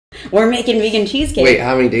We're making vegan cheesecake. Wait,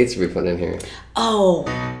 how many dates are we putting in here? Oh.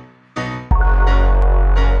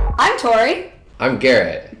 I'm Tori. I'm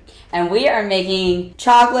Garet. And we are making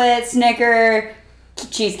chocolate Snicker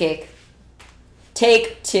cheesecake.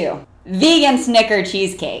 Take 2. Vegan Snicker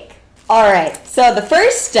cheesecake. Alright, so the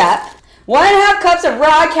first step, 1.5 cups of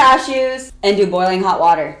raw cashews and do boiling hot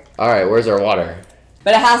water. Alright, where's our water?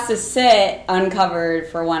 But it has to sit uncovered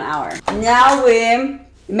for 1 hour. Now we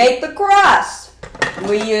make the crust.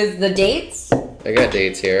 We use the dates. I got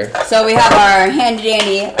dates here. So we have our handy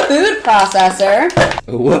dandy food processor.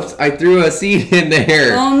 Whoops, I threw a seed in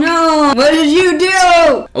there. Oh no, what did you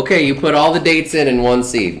do? Okay, you put all the dates in one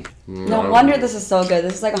seed. No wonder this is so good.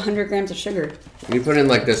 This is like 100 grams of sugar. You put in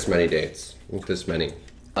like this many dates. Like this many.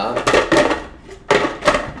 Now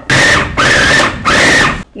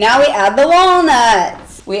we add the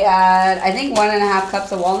walnuts. We add, I think, 1.5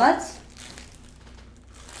 cups of walnuts.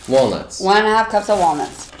 Walnuts. 1.5 cups of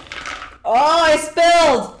walnuts. Oh, I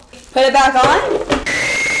spilled. Put it back on.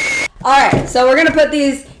 All right, so we're gonna put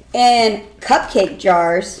these in cupcake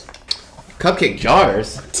jars. Cupcake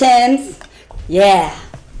jars? Tins. Yeah.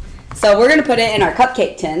 So we're gonna put it in our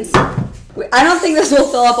cupcake tins. I don't think this will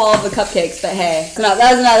fill up all of the cupcakes, but hey,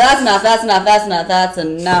 that's enough, that's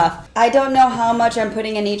enough. I don't know how much I'm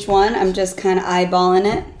putting in each one. I'm just kind of eyeballing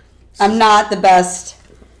it. I'm not the best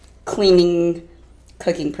cleaning,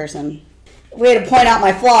 cooking person. Way to point out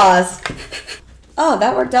my flaws. Oh,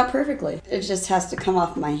 that worked out perfectly. It just has to come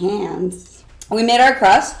off my hands. We made our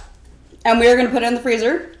crust, and we are gonna put it in the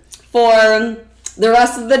freezer for the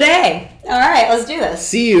rest of the day. All right, let's do this.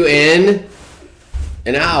 See you in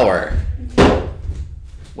an hour.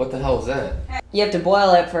 What the hell is that? You have to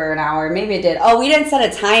boil it for an hour. Maybe it did. Oh, we didn't set a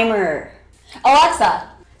timer. Alexa,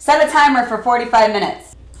 set a timer for 45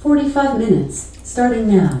 minutes. 45 minutes, starting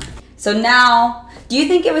now. So now, do you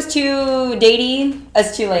think it was too datey?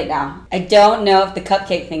 It's too late now. I don't know if the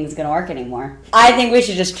cupcake thing is going to work anymore. I think we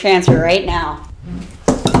should just transfer right now.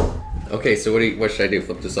 Okay, so what should I do?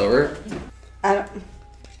 Flip this over? I don't...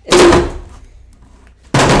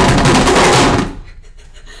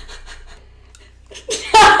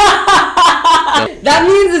 That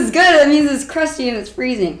means it's good. That means it's crusty and it's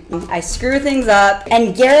freezing. I screw things up,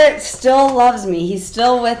 and Garet still loves me. He's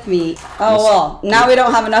still with me. Oh well, now we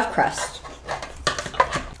don't have enough crust.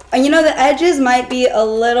 And you know, the edges might be a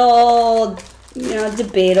little,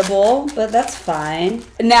 debatable, but that's fine.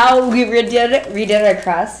 Now we redid our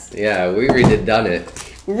crust. Yeah, we redone it.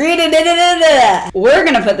 We're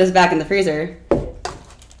gonna put this back in the freezer.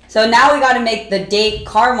 So now we gotta make the date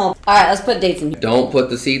caramel. All right, let's put dates in here. Don't put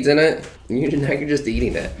the seeds in it. Now you're just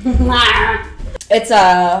eating it. It's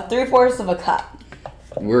 3/4 of a cup.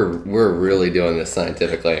 We're really doing this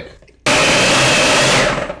scientifically.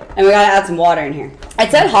 And we gotta add some water in here. I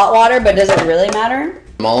said hot water, but does it really matter?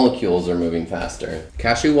 Molecules are moving faster.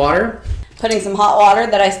 Cashew water? Putting some hot water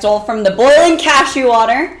that I stole from the boiling cashew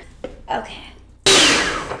water. Okay.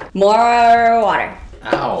 More water.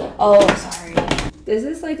 Ow. Oh, sorry. Is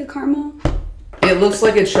this like a caramel? It looks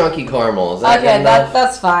like a chunky caramel. Is that okay? good enough?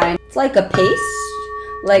 That's fine. It's like a paste.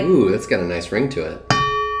 Like. Ooh, that's got a nice ring to it.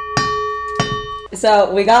 So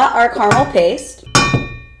we got our caramel paste.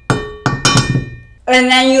 And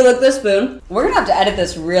then you lick the spoon. We're gonna have to edit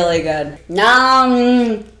this really good.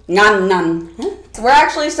 Nom, nom, nom. We're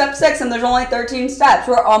actually step 6 and there's only 13 steps.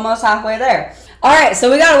 We're almost halfway there. All right, so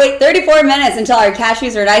we gotta wait 34 minutes until our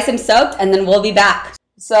cashews are nice and soaked, and then we'll be back.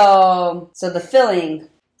 So the filling.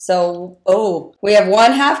 We have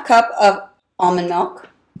 1/2 cup of almond milk,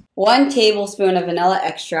 1 tablespoon of vanilla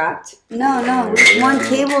extract. No, 1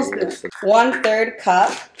 tablespoon. 1/3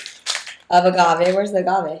 cup of agave. Where's the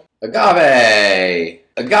agave? Agave!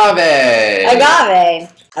 Agave!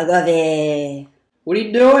 Agave. What are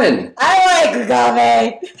you doing? I like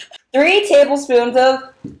agave. 3 tablespoons of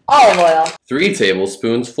olive oil. 3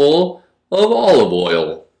 tablespoons full of olive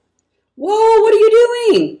oil. Whoa, what are you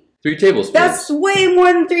doing? 3 tablespoons. That's way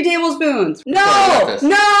more than 3 tablespoons. No! I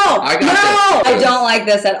don't like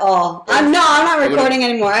this at all. I'm not recording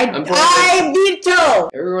anymore. I veto!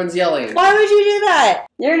 Everyone's yelling. Why would you do that?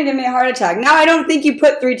 You're gonna give me a heart attack. Now I don't think you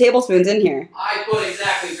put 3 tablespoons in here. I put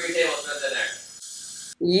exactly 3 tablespoons in there.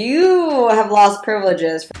 You have lost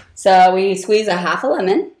privileges. So we squeeze a 1/2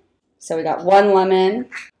 lemon. So we got 1 lemon,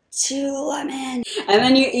 2 lemon, and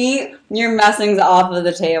then you eat your messings off of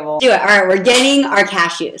the table. Do it. All right, we're getting our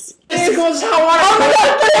cashews. This goes how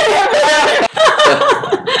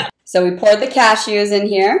So we poured the cashews in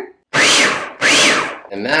here.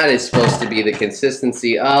 And that is supposed to be the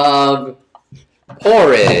consistency of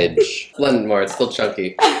porridge. Blend more, it's still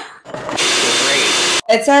chunky. Great.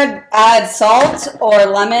 It said add salt or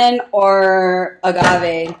lemon or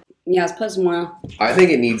agave. Yeah, let's put some more. I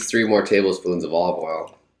think it needs 3 more tablespoons of olive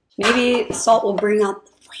oil. Maybe salt will bring out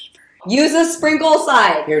the flavor. Use a sprinkle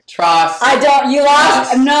side. Here, trust. I don't. You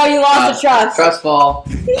lost. Trust. No, you lost the trust. Trust fall.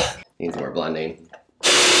 Needs more blending.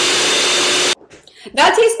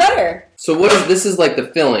 That tastes better. So what is this? Is like the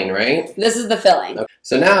filling, right? This is the filling. Okay.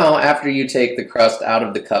 So now, after you take the crust out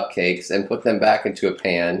of the cupcakes and put them back into a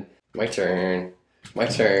pan, my turn. My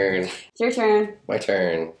turn. It's your turn. My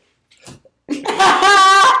turn.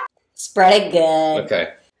 Spread it good.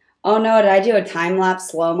 Okay. Oh no, did I do a time-lapse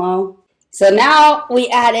slow-mo? So now we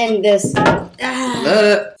add in this...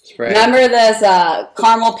 Spray. Remember this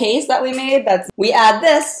caramel paste that we made? We add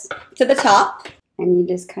this to the top, and you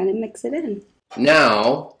just kind of mix it in.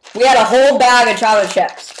 Now... We had a whole bag of chocolate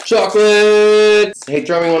chips. Chocolate! Hey,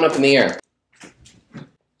 throw me one up in the air.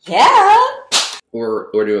 Yeah!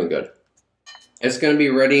 We're doing good. It's going to be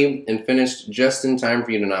ready and finished just in time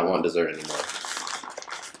for you to not want dessert anymore.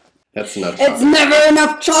 That's enough chocolate. It's never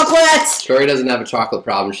enough chocolate! Tori doesn't have a chocolate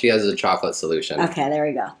problem. She has a chocolate solution. Okay, there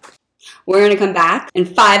we go. We're going to come back in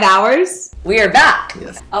 5 hours. We are back.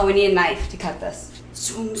 Yes. Oh, we need a knife to cut this.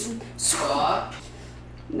 No,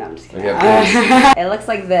 I'm just kidding. Okay. It looks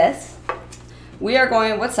like this. We are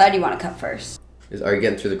going... What side do you want to cut first? Are you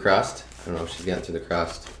getting through the crust? I don't know if she's getting through the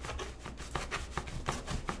crust.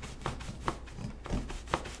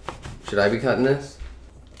 Should I be cutting this?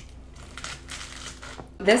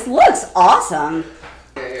 This looks awesome.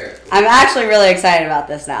 Here. I'm actually really excited about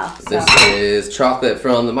this now. This is chocolate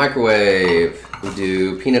from the microwave. We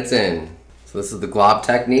do peanuts in. So this is the glob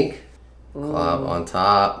technique. Glob on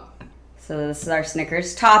top. So this is our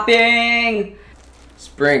Snickers topping.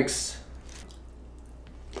 Sprinks.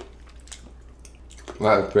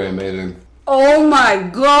 That's pretty amazing. Oh my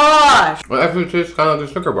gosh! Well, actually, it tastes kind of like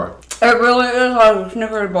a Snicker bar. It really is like a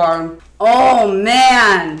Snickers bar. Oh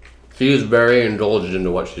man! She's very indulged into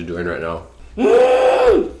what she's doing right now.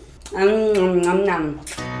 You're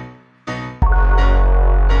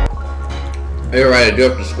right, I do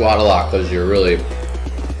have to squat a lot because you're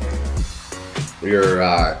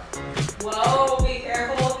Whoa, be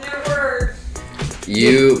careful with your words.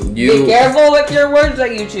 Be careful with your words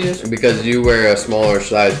that you choose. Because you wear a smaller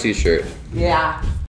size t-shirt. Yeah.